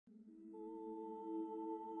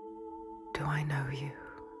do I know you?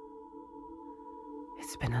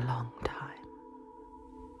 It's been a long time.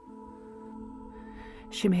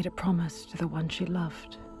 She made a promise to the one she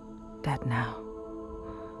loved, dead now,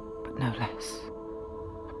 but no less.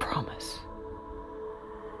 A promise.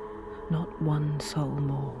 Not one soul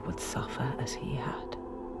more would suffer as he had.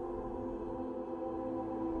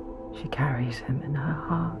 She carries him in her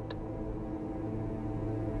heart.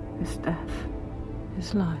 His death,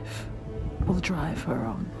 his life, will drive her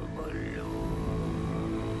on.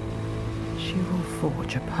 She will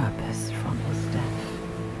forge a purpose from his death,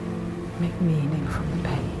 make meaning from the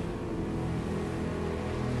pain.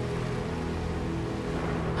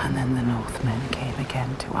 And then the Northmen came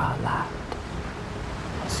again to our land,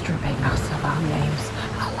 stripping us of our names,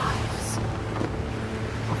 our lives,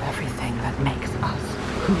 of everything that makes us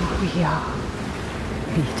who we are,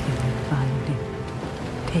 beating and binding,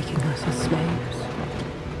 taking us as slaves.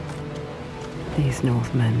 These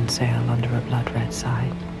Northmen sail under a blood-red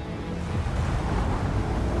sign,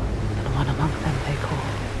 and one among them they call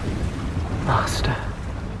Master.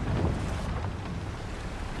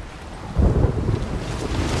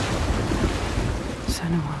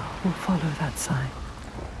 Senua will follow that sign.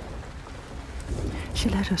 She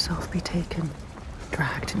let herself be taken,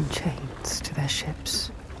 dragged in chains to their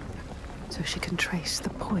ships, so she can trace the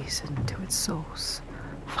poison to its source,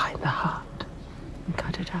 find the heart, and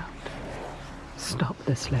cut it out. Stop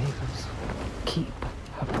the slavers, keep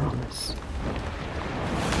her promise.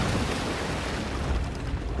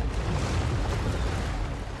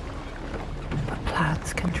 But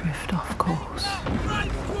plans can drift off course.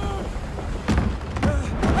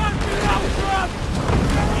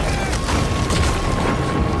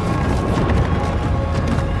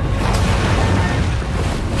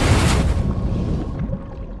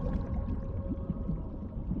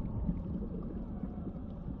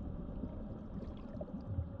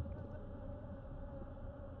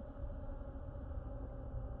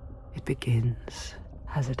 It begins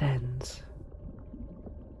as it ends.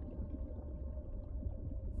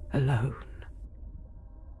 Alone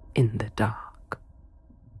in the dark.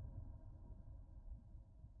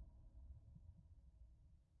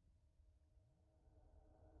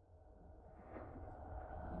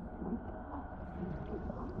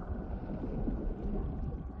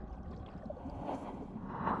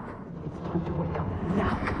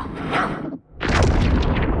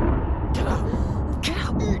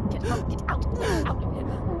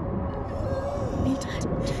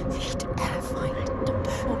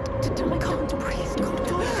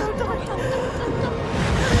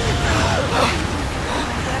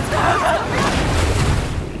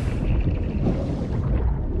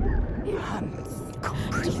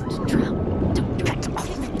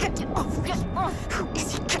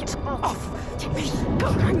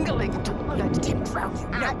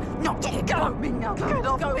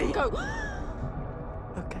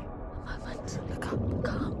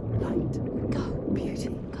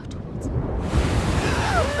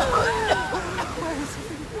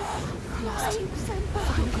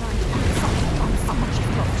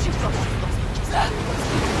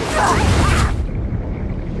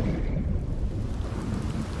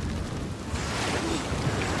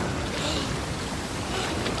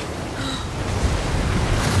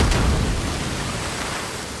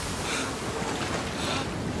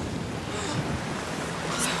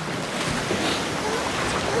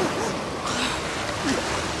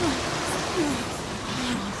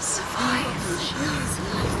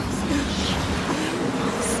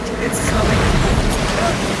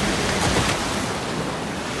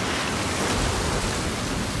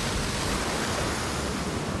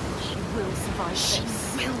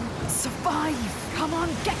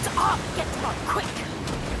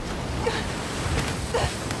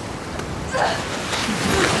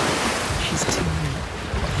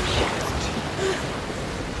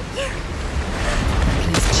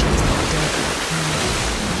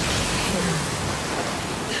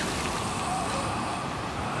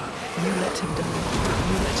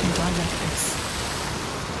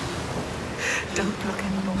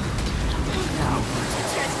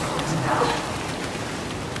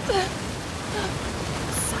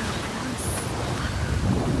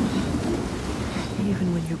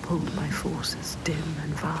 Forces dim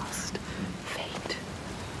and vast, fate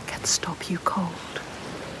can stop you cold.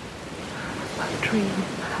 Her dream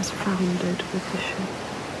has foundered with vision.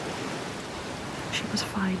 She must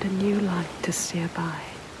find a new light to steer by,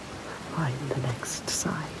 find the next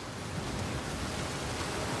sign.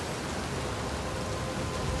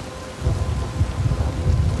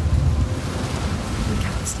 We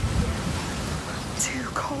can't stay here. Too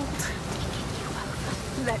cold.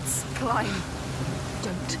 Let's climb.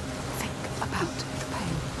 Don't think about the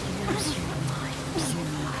pain. Use your mind. You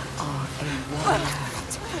are a warrior.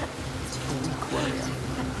 Orc warrior.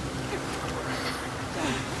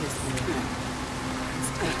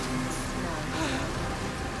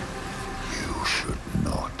 You should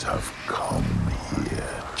not have come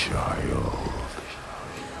here, child.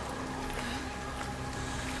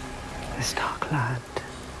 This dark land,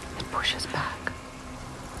 it pushes back.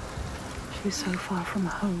 She's so far from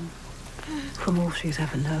home, from all she's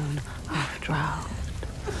ever known, half drowned,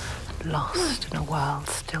 and lost in a world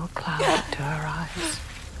still clouded to her eyes.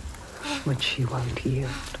 But she won't yield.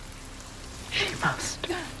 She must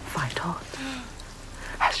fight on,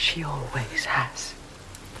 as she always has.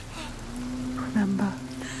 Remember,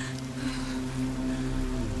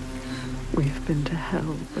 we've been to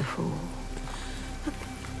hell before.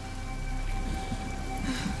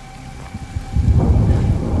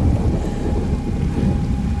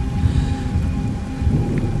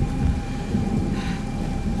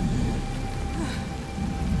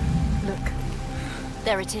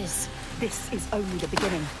 There it is. This is only the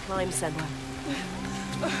beginning. Climb, Senua.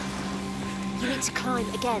 You need to climb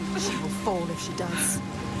again. She will fall if she does.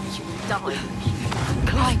 You will die.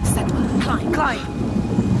 Climb, Senua. Climb. Climb.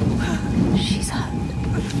 She's hurt.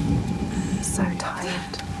 So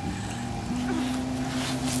tired.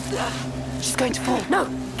 She's going to fall. No!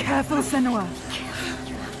 Careful, Senua.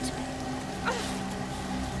 You have to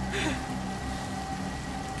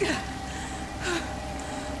be.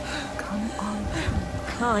 Come on.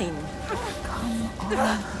 Climb. Come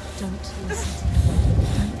on. Don't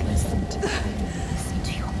listen to pain. Listen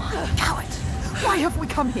to your mind. Coward! Why have we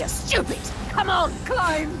come here? Stupid! Come on,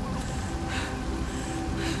 climb!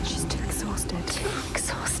 She's too exhausted.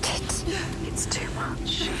 Exhausted. It's too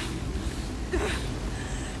much.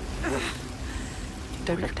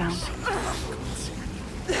 Don't look down.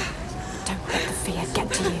 Don't let the fear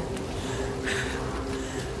get to you.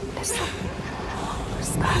 Listen.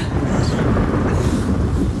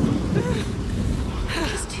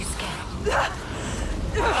 She's too scared.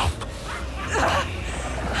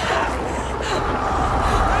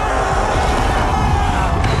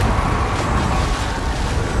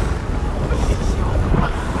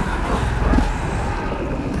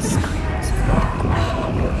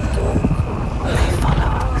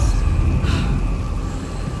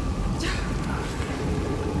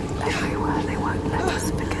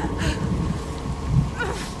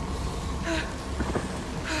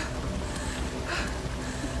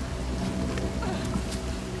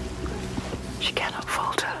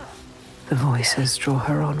 The voices draw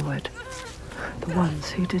her onward. The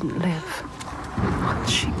ones who didn't live. The ones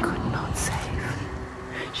she could not save.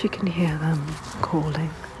 She can hear them calling.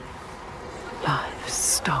 Lives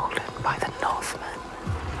stolen by the Northmen.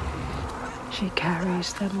 She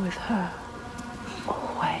carries them with her.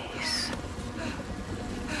 Always.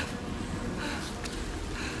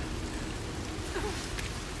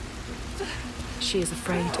 She is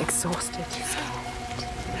afraid, exhausted.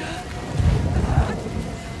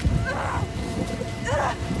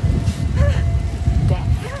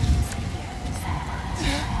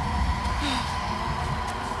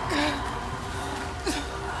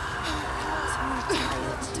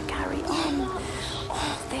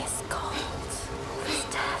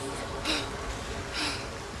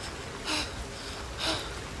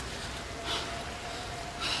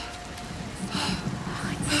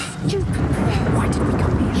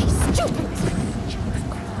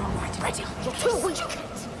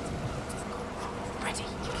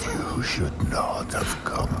 You should not have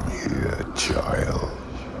come here, child.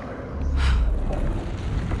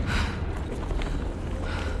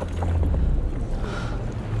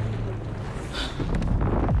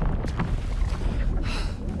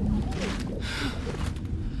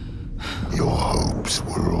 Your hopes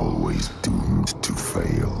were always doomed to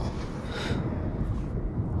fail.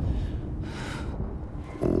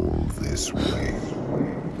 All this way.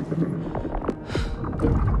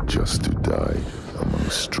 Just to die among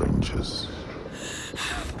strangers.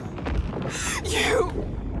 You!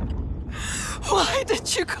 Why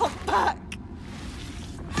did you come back?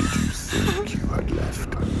 Did you think you had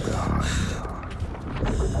left me behind?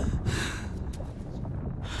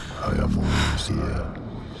 I am always here.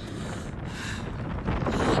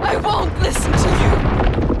 I won't listen to you!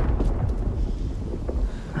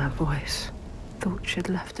 Her voice thought she'd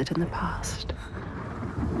left it in the past.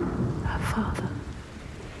 Her father.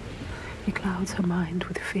 He clouds her mind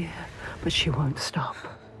with fear, but she won't stop.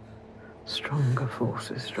 Stronger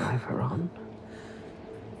forces drive her on.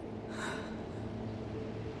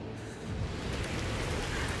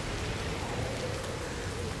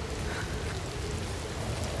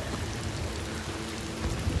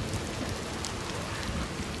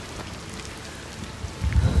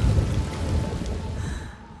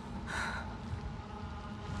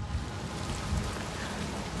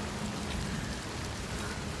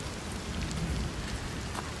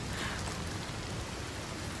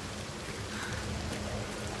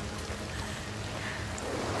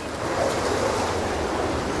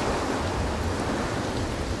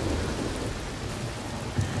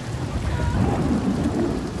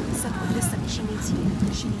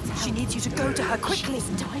 you to go to her quickly. She's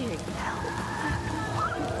dying.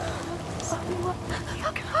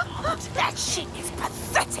 That shit is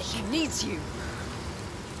pathetic. She needs you.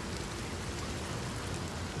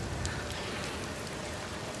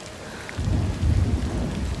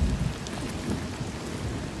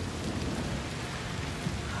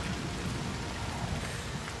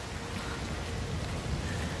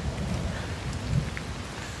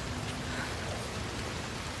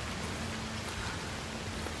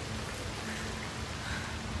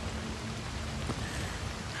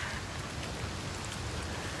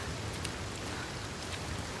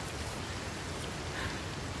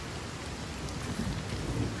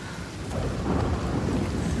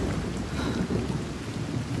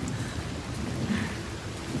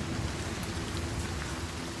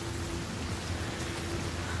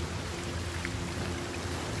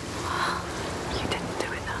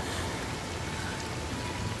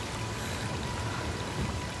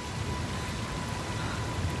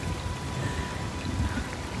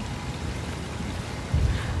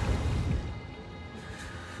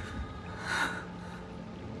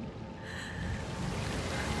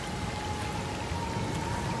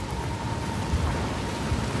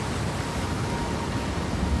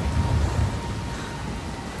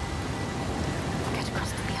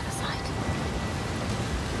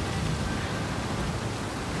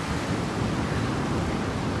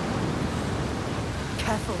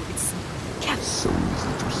 Careful, it's careful. So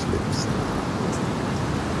easy to slip, Senua.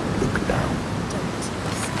 Look down. Don't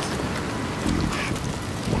listen. The ocean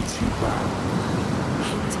wants you back.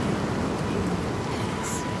 Hate him.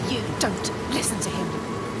 You don't listen to him.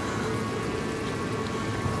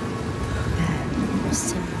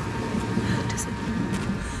 Senua, what does it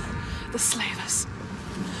mean? The slavers.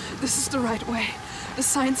 This is the right way. The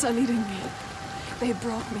signs are leading me. They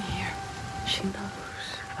brought me here. She knows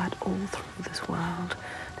that all through this world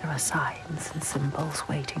there are signs and symbols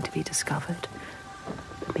waiting to be discovered.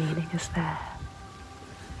 The meaning is there.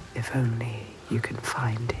 If only you can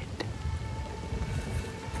find it.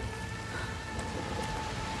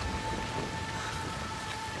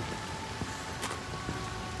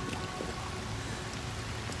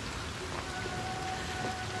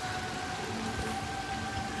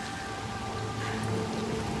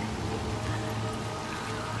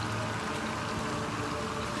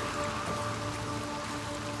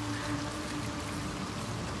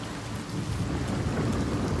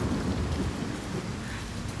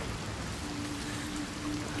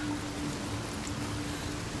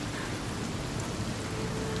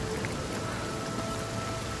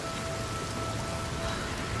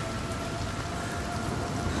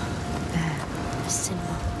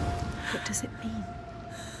 Senua, what does it mean?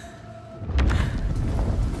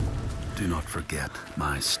 Do not forget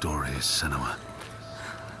my stories, Senua.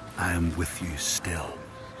 I am with you still.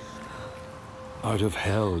 Out of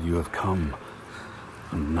hell you have come,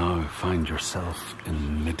 and now find yourself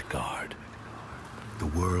in Midgard, the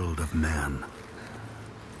world of men.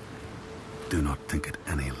 Do not think it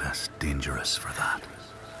any less dangerous for that.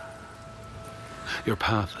 Your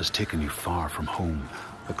path has taken you far from home,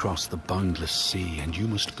 across the boundless sea, and you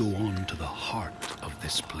must go on to the heart of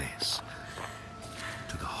this place.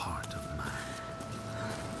 To the heart of man.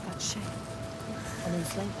 That shame. An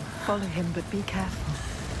enslaver. Follow him, but be careful.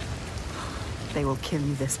 They will kill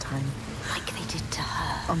you this time. Like they did to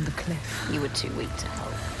her. On the cliff. You were too weak to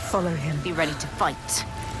help. Follow him. Be ready to fight.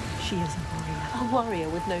 She is a warrior. A warrior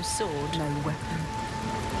with no sword. No weapon.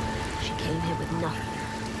 She came here with nothing.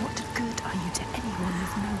 What good are you to anyone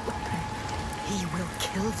with no weapon? He will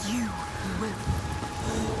kill you. He will.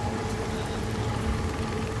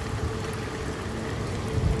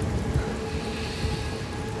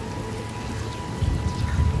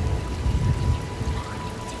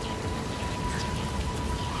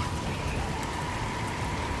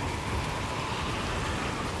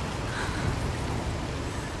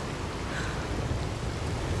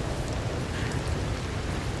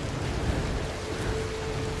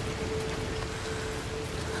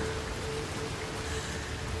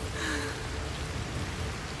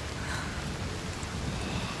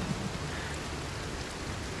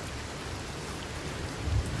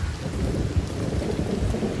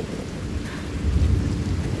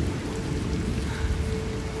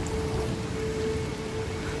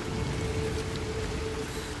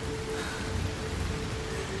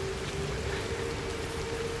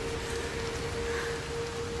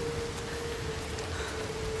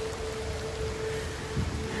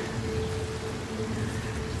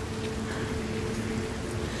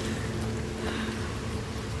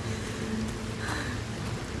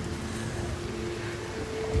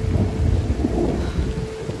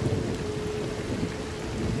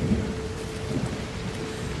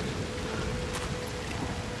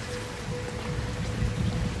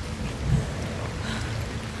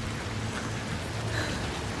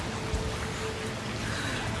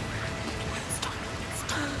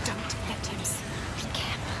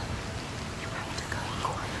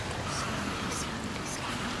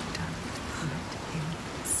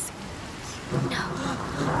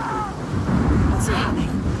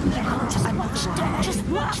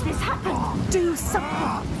 has happened? Do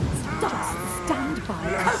something. Just stand by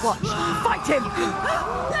and watch. Fight him.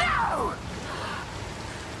 No!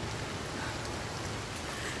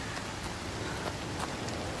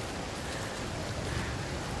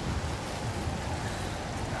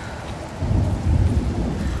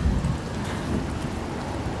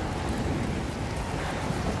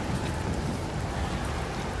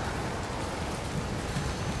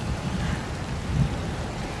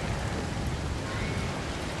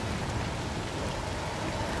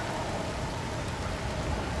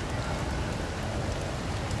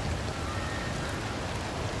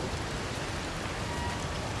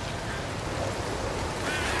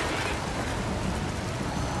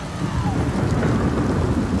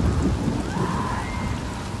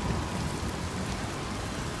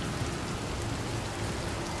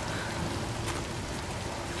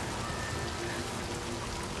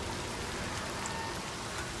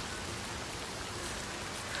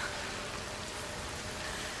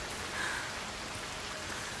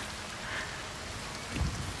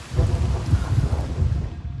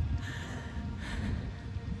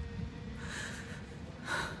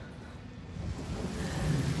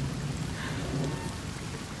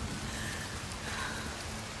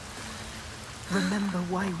 Remember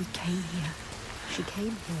why we came here. She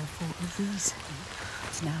came here for a reason.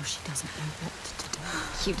 But now she doesn't know what to do.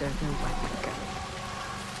 You don't know where we're going.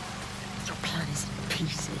 Your plan is in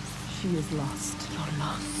pieces. She is lost. You're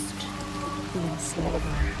lost. The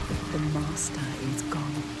enslaver, the master is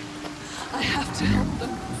gone. I have to help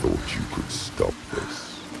them. Thought you could stop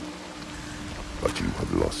this, but you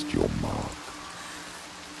have lost your mark.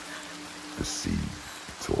 The sea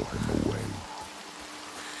tore him away,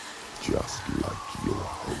 just like your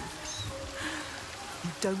hopes.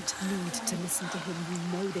 You don't need to listen to him. You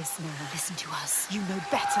know this now. Listen to us. You know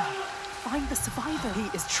better. Find the survivor. He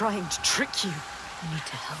is trying to trick you. We need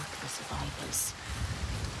to help the survivors.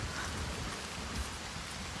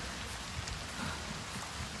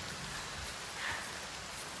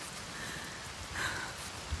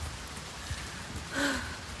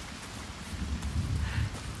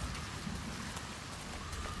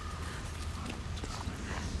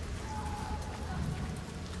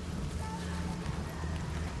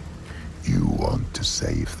 You want to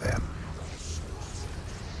save them.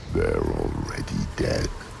 They're already dead.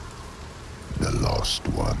 The lost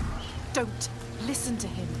ones. Don't listen to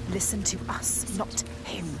him. Listen to us, not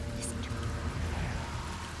him.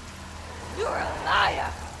 You're a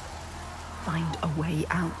liar! Find a way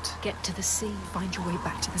out. Get to the sea, Find your way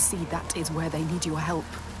back to the sea. That is where they need your help.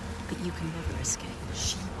 but you can never escape.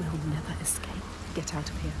 She will never escape. Get out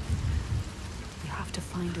of here. You have to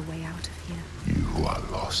find a way out of here. You are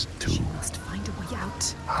lost too. She must find a way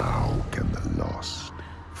out. How can the lost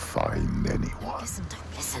find anyone? Listen,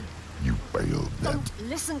 don't listen. You failed them. Don't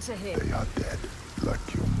listen to him. They are dead,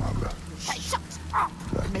 like your mother. Shut up!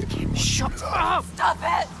 Like Make him anyone you shut love. up! Stop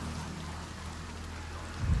it!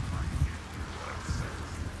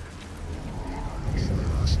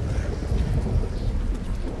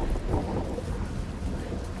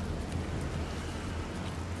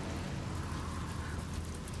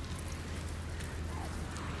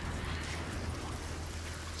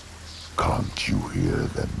 Can't you hear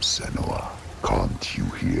them, Senua? Can't you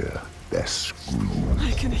hear their screams?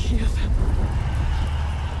 I can hear them.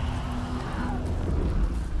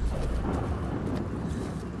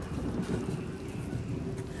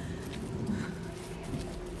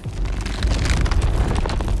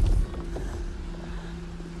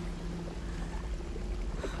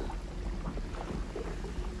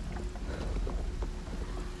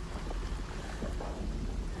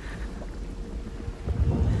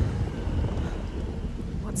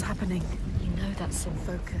 What's happening? You know that's in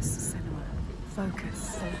Focus, Senua.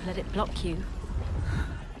 Focus. Don't let it block you.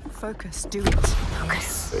 Focus. Do it.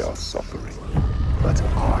 Focus. They are suffering, but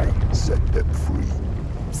I set them free.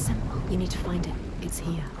 Simple. You need to find it. It's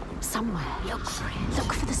here. Somewhere. Look for it.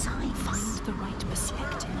 Look for the signs. Find the right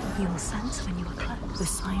perspective. You will sense when you are close. The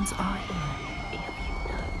signs are here. If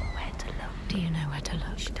you know where to look. Do you know where to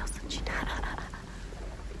look? She doesn't. She doesn't.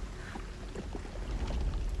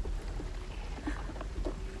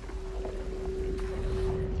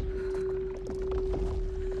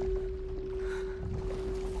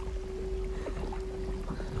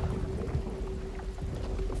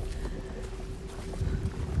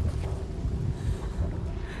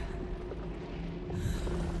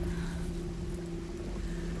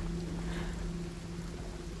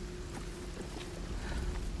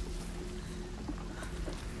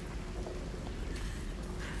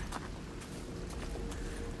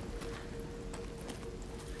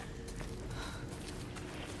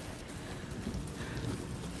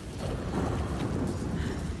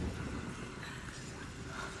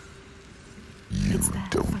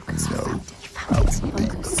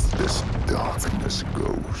 darkness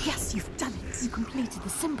goes. Yes, you've done it. You completed the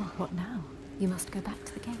symbol. What now? You must go back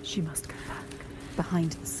to the gate. She must go back.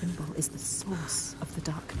 Behind the symbol is the source of the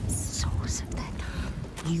darkness. Source of their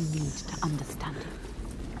darkness. You need to understand it.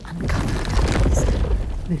 Uncover the darkness.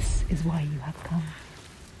 This is why you have come.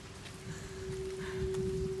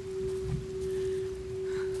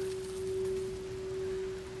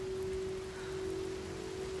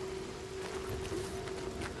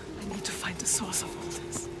 I need to find the source of all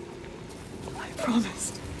this. I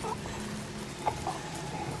promised. I'm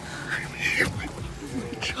here with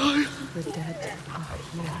my child. The dead are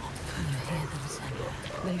here. Can you hear them, Senua?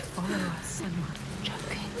 They follow us, Senua.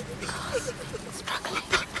 Joking. Gasping. Struggling.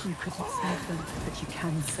 You couldn't save them, but you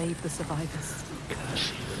can save the survivors.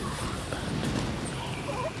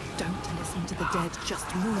 Don't listen to the dead,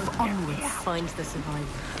 just move onwards. Find the survivors.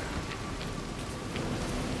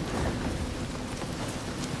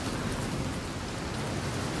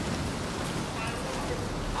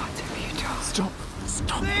 What have you done? Stop.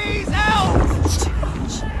 Stop. Please help!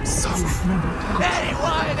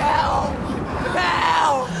 Anyone help!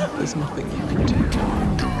 Help! There's nothing you can do.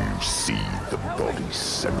 Do you see the bodies,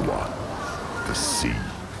 Senua? The sea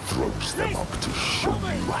throws them up to show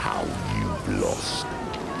you how you've lost.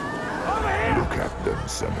 Look at them,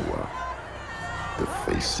 Senua. The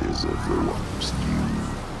faces of the ones you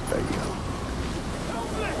failed.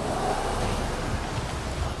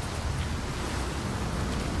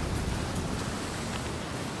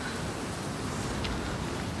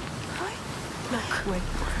 Look,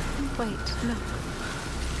 wait, look.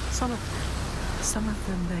 Some of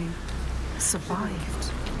them, they survived.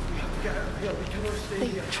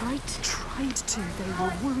 They tried to. They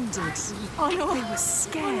were wounded. Oh no! They were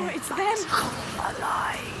scared. It's them! Come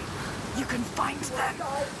alive. You can find them.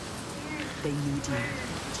 They need you.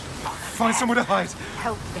 Find somewhere to hide.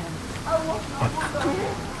 Help them.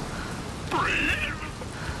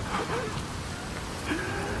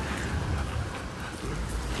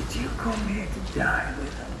 Did you come here to die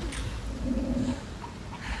with them?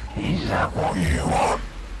 Is that what you want?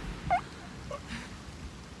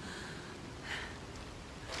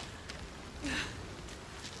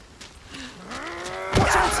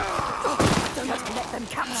 Watch out! Don't let them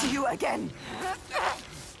capture you again.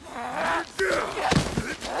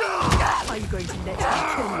 Are you going to let me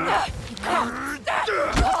kill you?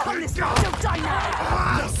 Come this way. Don't die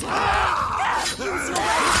now. Yes. Use your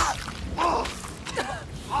rage.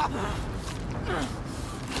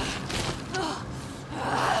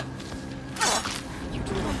 You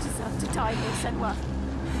do not deserve to die here, Senua.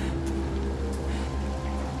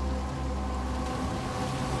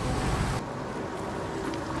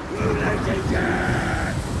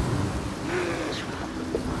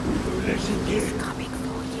 He's coming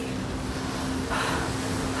for you.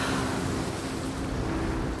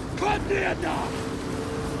 The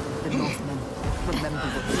Northmen, remember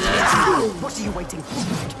what we did. What are you waiting for?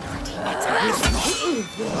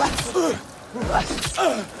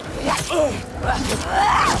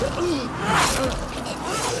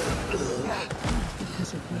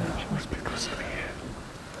 Because of you. It was because of you.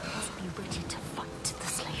 Must be ready to fight the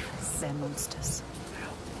slavers. They're monsters.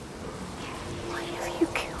 Why have you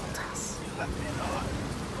killed us? Let me know.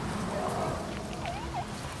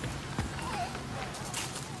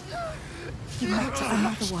 You might have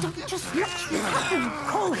another one. Don't just let him.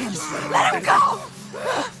 Call him. Let him go!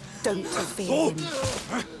 Don't fear him.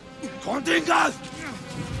 Contingas!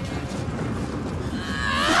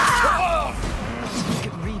 You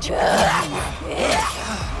can read your enemy.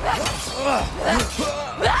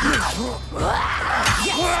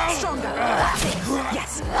 Yes, stronger.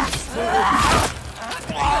 Yes.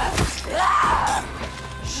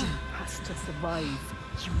 She has to survive.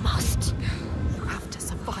 You must. You have to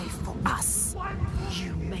survive for us.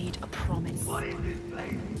 You made a promise. What is this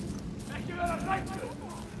place?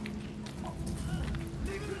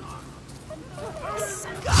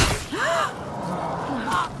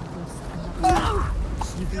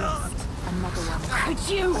 You've lost another one. Could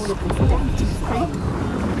you? All of this debt is paid.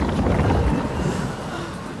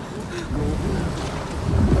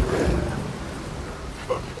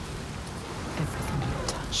 Everything you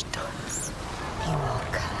touch dies. You are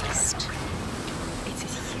cursed. It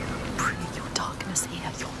is you who bring your darkness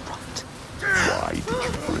here. You're right. Why did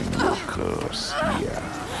you bring your curse here?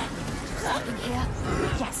 Something here?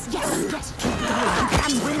 Yes, yes, yes. Keep going. You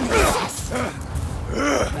can win this. Yes.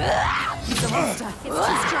 He's a monster. It's too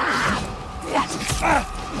strong. It's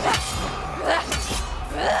faster.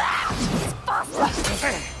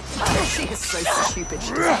 She is so stupid.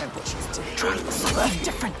 She doesn't know what she's doing. Try something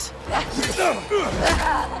different.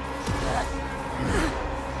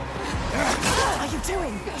 Are you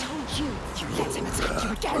doing? I told you. You let him attack you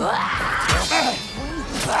again.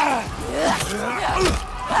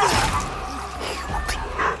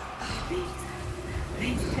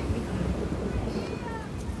 Please take me home.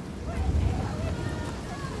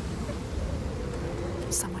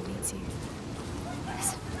 Someone needs you.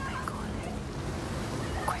 Listen, they're calling.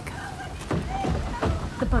 Quicker.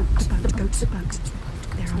 The boat. Go to the boat.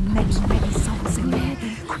 There are many souls in there.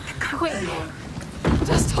 Quick.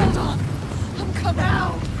 Just hold on. I'm coming.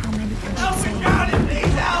 How many can you save?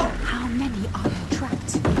 How many are there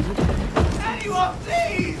trapped? Anyone,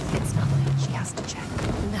 please! It's nothing. She has to check.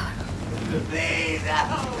 No. Please,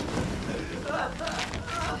 help!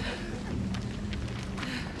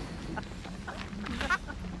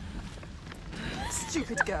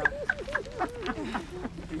 Stupid girl.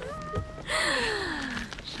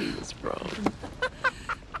 She was wrong.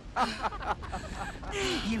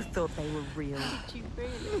 You thought they were real. Did you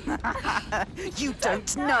really? You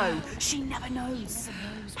don't know. She never knows.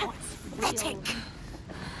 What's Pathetic.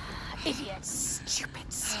 Idiots.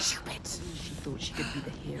 Stupid. She thought she could be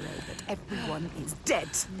the hero, but everyone is dead.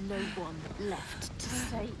 No one left to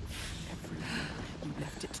save. Everyone. You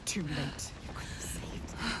left it too late. You could have saved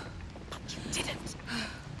them, but you didn't.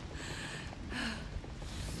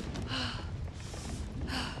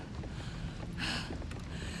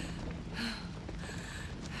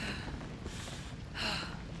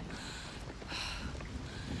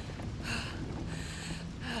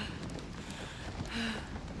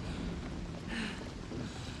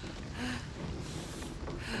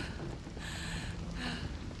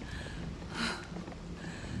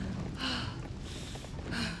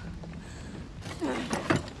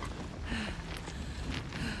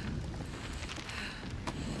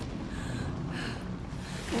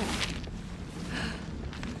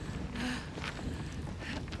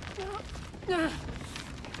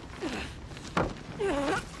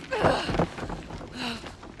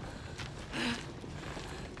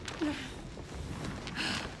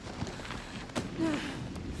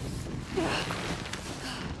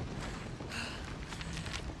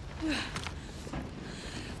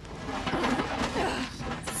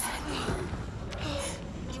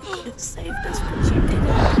 Saved us, but you didn't.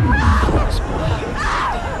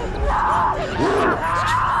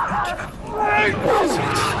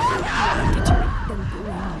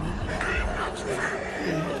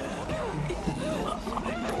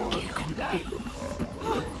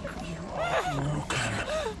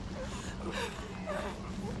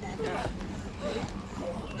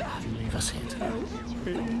 Leave us here.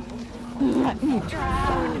 Let me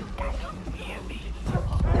drown.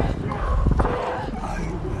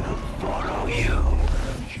 Follow you.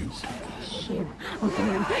 You are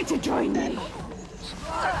going to join me.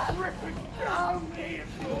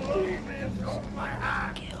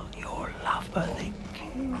 Kill your lover, the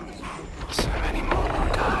king. So many more will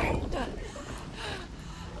die.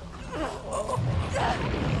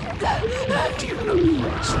 Do you know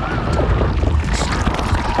what's left?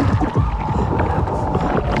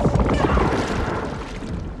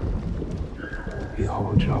 You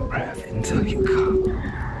hold your breath until you come.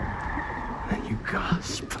 Then you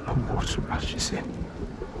gasp and the water rushes in.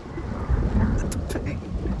 The pain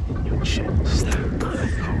in your chest. The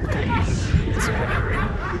pain is very.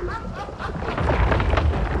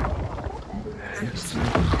 There's no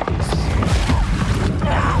peace.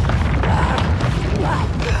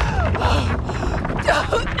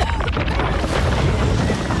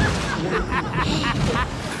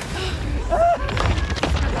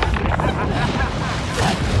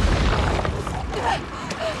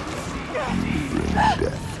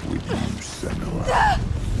 Death with you, Senua.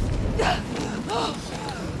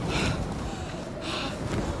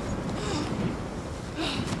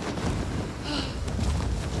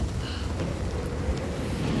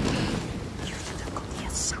 You should have got here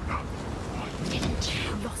sooner. Didn't you?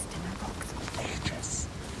 Lost in the rocks for ages.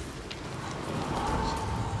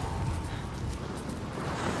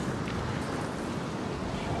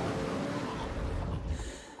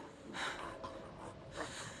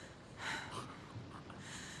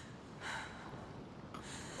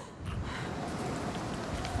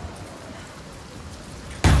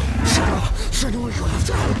 Senua, you have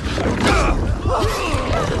to help.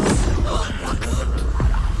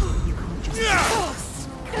 You can't just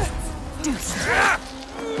do something.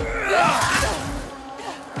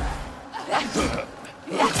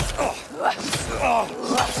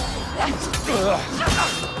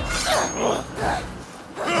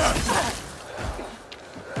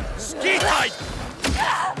 Ski tight!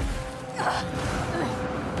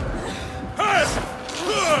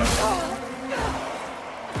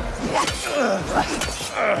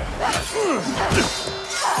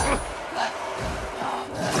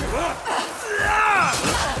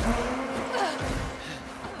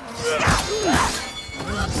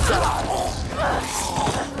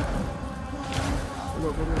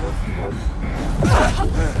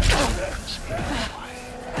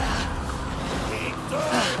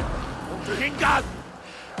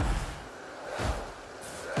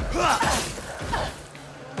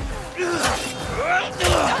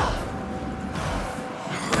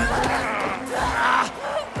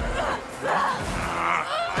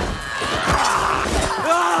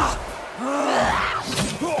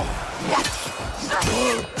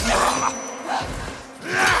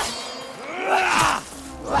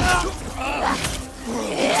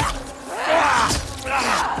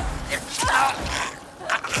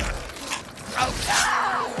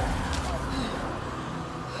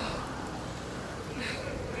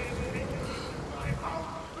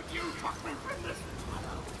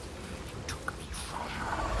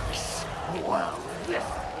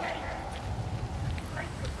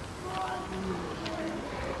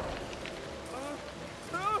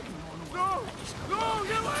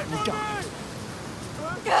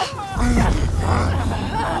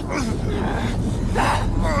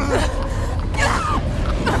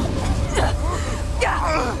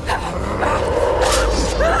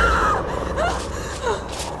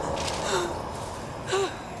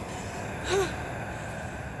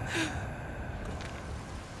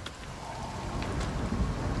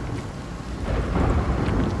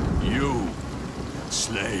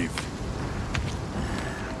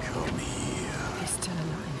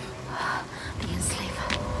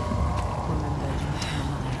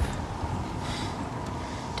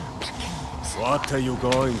 What are you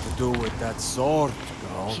going to do with that sword,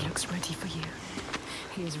 girl? He looks ready for you.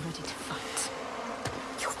 He is ready to fight.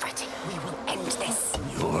 You're ready. We will end this.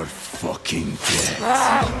 You're fucking dead.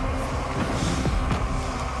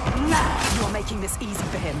 You're making this easy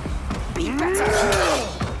for him. Be better.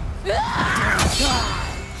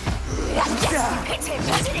 Yes, you hit him,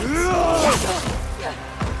 wasn't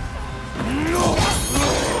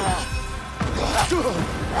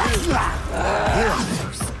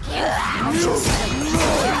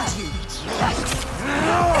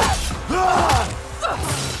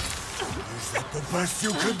Is that the best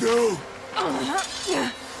you can do?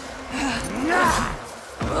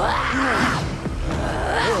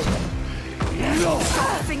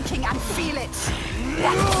 Stop thinking and feel it.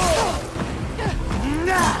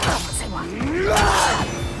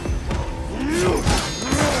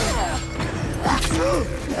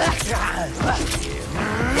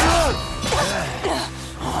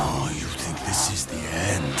 Oh, you think this is the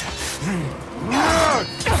end?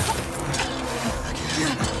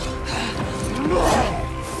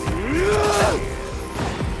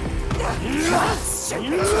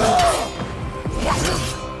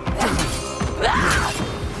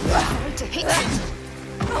 To hit him.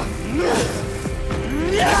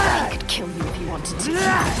 He could kill you if he wanted to.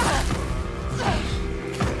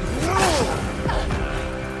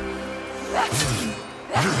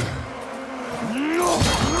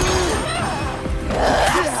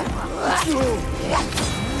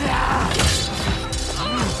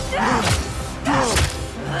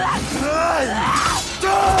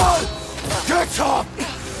 Get up!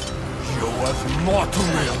 You have more to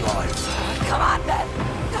realize. Come on, then.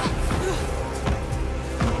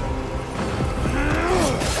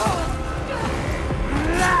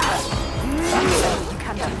 You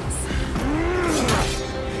can do this.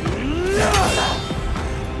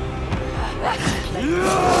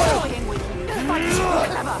 Toying with you. Fight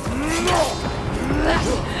clever.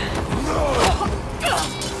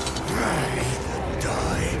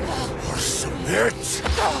 Die or submit.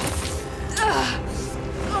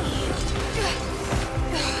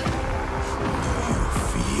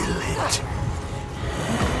 Feel it.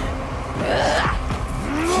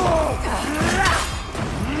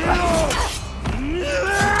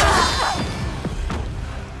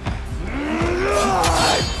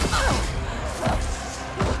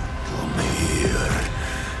 Come here.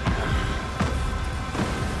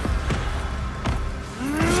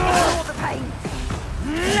 All the pain.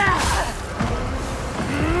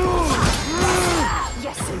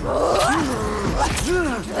 Yes, you will.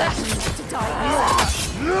 To die.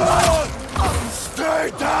 Stay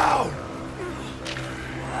down!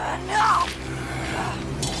 No!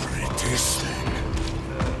 Or it is then.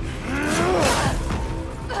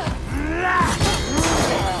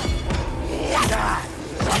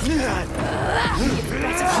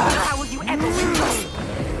 How will you ever win this?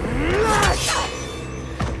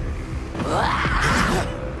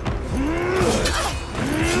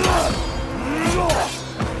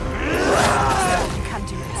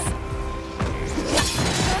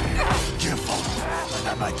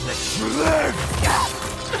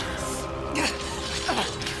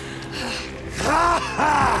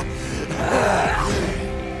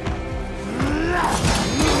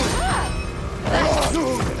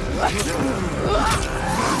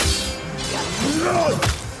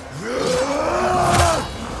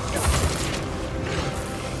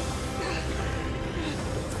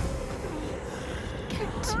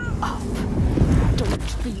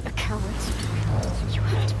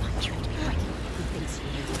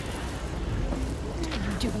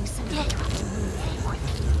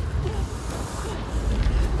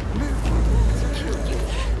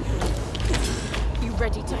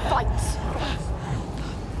 Fight!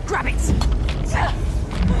 Grab it!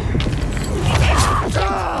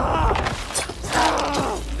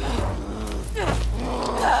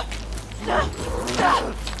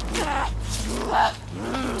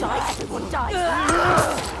 Die, everyone, die!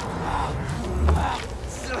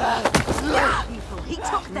 People, he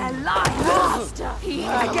took their lives! Master! He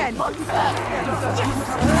again! What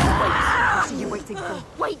are you waiting for?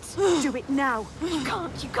 Wait! Do it now! You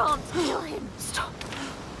can't kill him! Stop!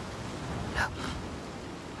 Look.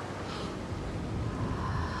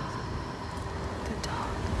 The dog.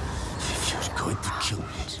 If you're going to kill me,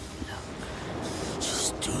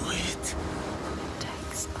 just do it.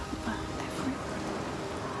 Takes over everyone.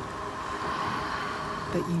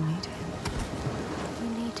 But you need him. You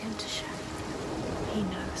need him to show you. He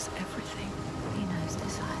knows everything. He knows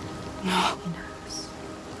this island. No. He knows.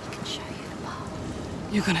 He can show you the path.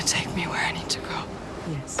 You're gonna take me where I need to go.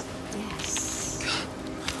 Yes. Yes. He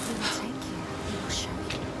will take you. He will show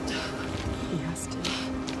you. He has to.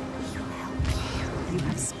 He will help you. You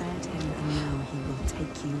have spared him, and now he will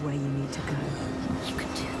take you where you need to go. You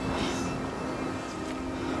can do this.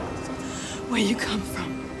 Where you come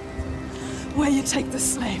from. Where you take the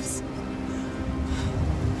slaves.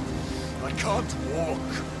 I can't walk.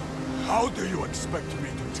 How do you expect me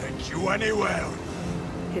to take you anywhere?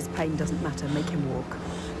 His pain doesn't matter. Make him walk.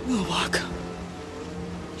 We'll walk.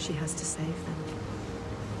 She has to save them.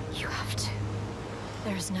 You have to.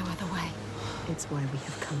 There is no other way. It's why we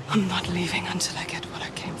have come here. I'm not leaving until I get what I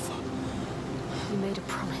came for. You made a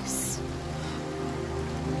promise.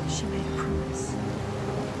 She made a promise.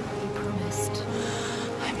 You promised.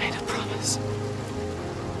 I made a promise.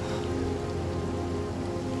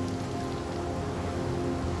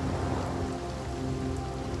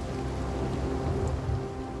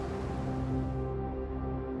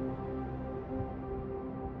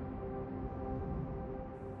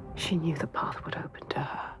 She knew the path would open to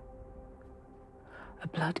her. A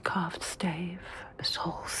blood-carved stave, a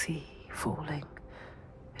soul sea falling,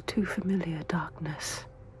 a too familiar darkness,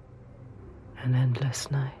 an endless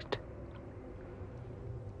night.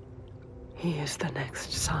 He is the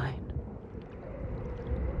next sign.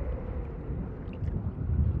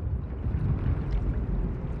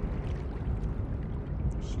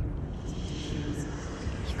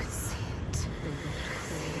 You could see it.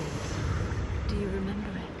 Do you remember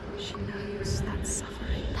it? She knows that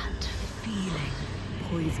suffering, That feeling.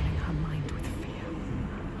 poisoning her mind with fear,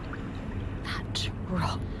 That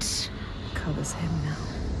rot. covers him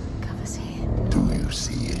now. Covers him. Do you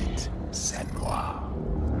see it, Senua?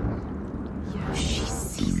 She Do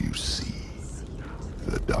sees. you see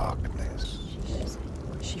the darkness?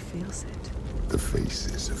 She feels it. The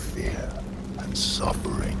faces of fear and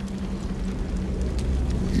suffering.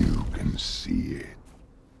 You can see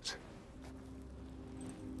it.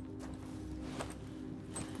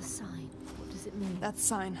 The sign. What does it mean? That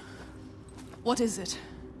sign. What is it?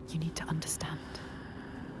 You need to understand.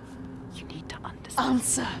 You need to understand.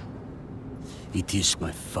 Answer. It is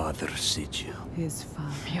my father, Sigil. His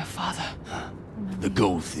father, Your father. The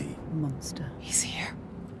gold thief. monster. He's here.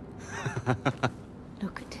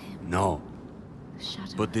 Look at him. No, The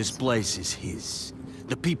shadow. but this has- place is his.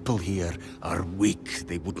 The people here are weak.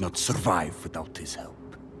 They would not survive without his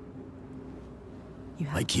help. You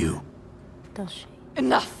have Like you. Does she?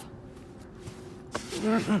 Enough!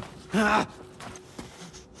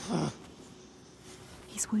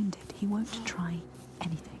 He's wounded. He won't try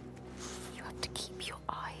anything.